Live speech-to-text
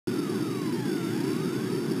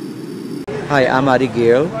Hi, I'm Ady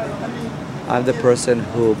Gil. I'm the person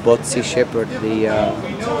who bought Sea Shepherd, the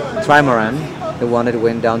trimaran, the one that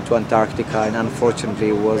went down to Antarctica and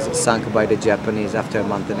unfortunately was sunk by the Japanese after a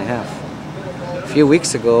month and a half. A few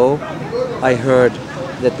weeks ago, I heard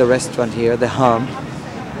that the restaurant here, The Hump,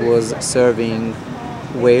 was serving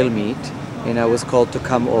whale meat, and I was called to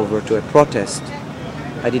come over to a protest.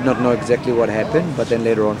 I did not know exactly what happened, but then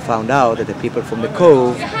later on found out that the people from the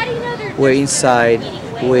cove were inside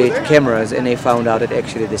with cameras, and they found out that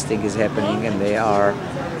actually this thing is happening and they are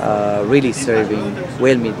really serving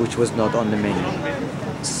whale meat, which was not on the menu.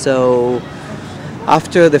 So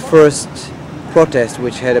after the first protest,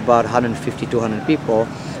 which had about 150-200 people,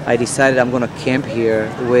 I decided I'm going to camp here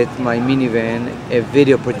with my minivan, a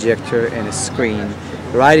video projector and a screen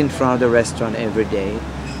right in front of the restaurant every day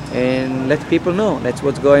and let people know that's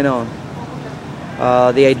what's going on.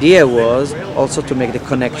 The idea was also to make the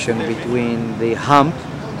connection between the Hump,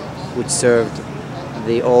 which served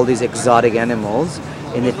all these exotic animals,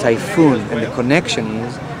 and the Typhoon, and the connection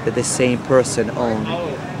is that the same person owned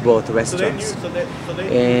both restaurants.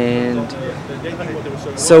 And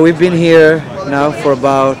so we've been here now for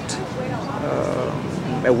about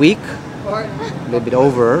a week, a little bit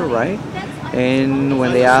over, right? And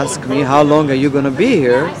when they ask me how long are you going to be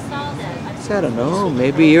here, I say, I don't know,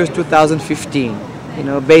 maybe years 2015. You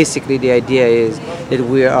know, basically the idea is that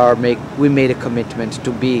we made a commitment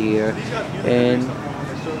to be here and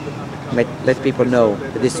let people know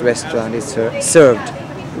that this restaurant is served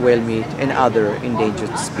whale meat and other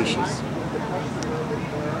endangered species.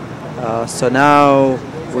 So now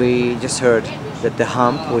we just heard that the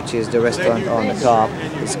Hump, which is the restaurant on the top,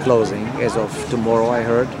 is closing as of tomorrow, I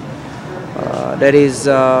heard. That is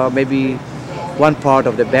maybe one part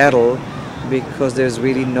of the battle, because there's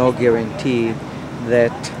really no guarantee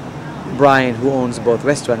that Brian, who owns both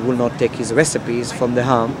restaurants, will not take his recipes from the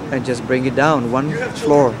Hump and just bring it down one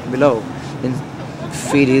floor below and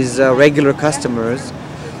feed his regular customers,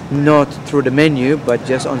 not through the menu but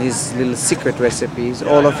just on his little secret recipes,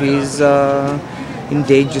 all of his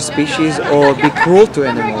endangered species, or be cruel to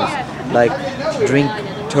animals like drink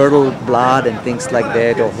turtle blood and things like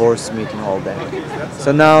that, or horse meat and all that.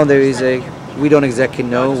 So now we don't exactly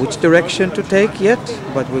know which direction to take yet,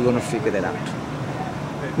 but we're going to figure that out.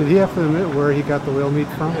 Did he have to admit where he got the whale meat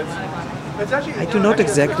from? I do not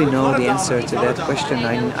exactly know the answer to that question.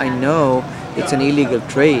 I know it's an illegal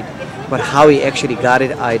trade, but how he actually got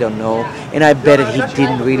it, I don't know. And I bet that he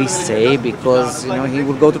didn't really say, because he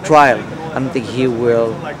will go to trial. I don't think he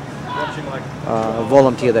will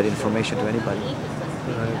volunteer that information to anybody.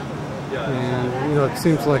 Right. And it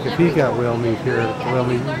seems like if he got whale meat here, the whale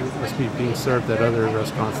meat must be being served at other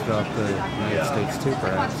restaurants throughout the United States too,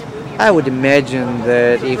 perhaps. I would imagine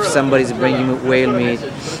that if somebody's bringing whale meat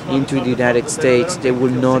into the United States, they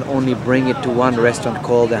will not only bring it to one restaurant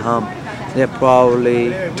called The Hump. There are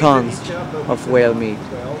probably tons of whale meat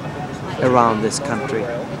around this country.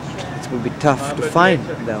 It will be tough to find,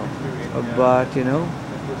 though. But,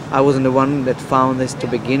 I wasn't the one that found this to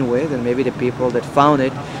begin with, and maybe the people that found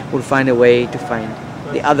it will find a way to find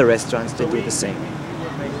the other restaurants that do the same.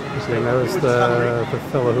 So that was the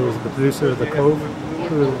fellow who was the producer of The Cove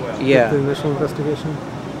who did the initial investigation?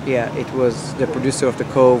 Yeah, it was the producer of The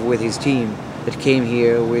Cove with his team that came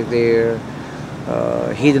here with their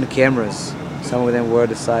hidden cameras. Some of them were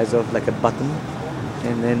the size of like a button,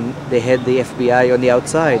 and then they had the FBI on the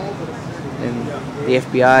outside, and the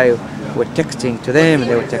FBI were texting to them, and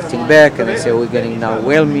they were texting back, and they said, we're getting now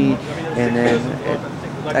whale meat, and then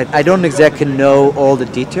I don't exactly know all the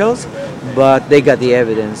details, but they got the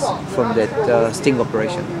evidence from that sting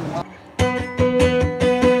operation.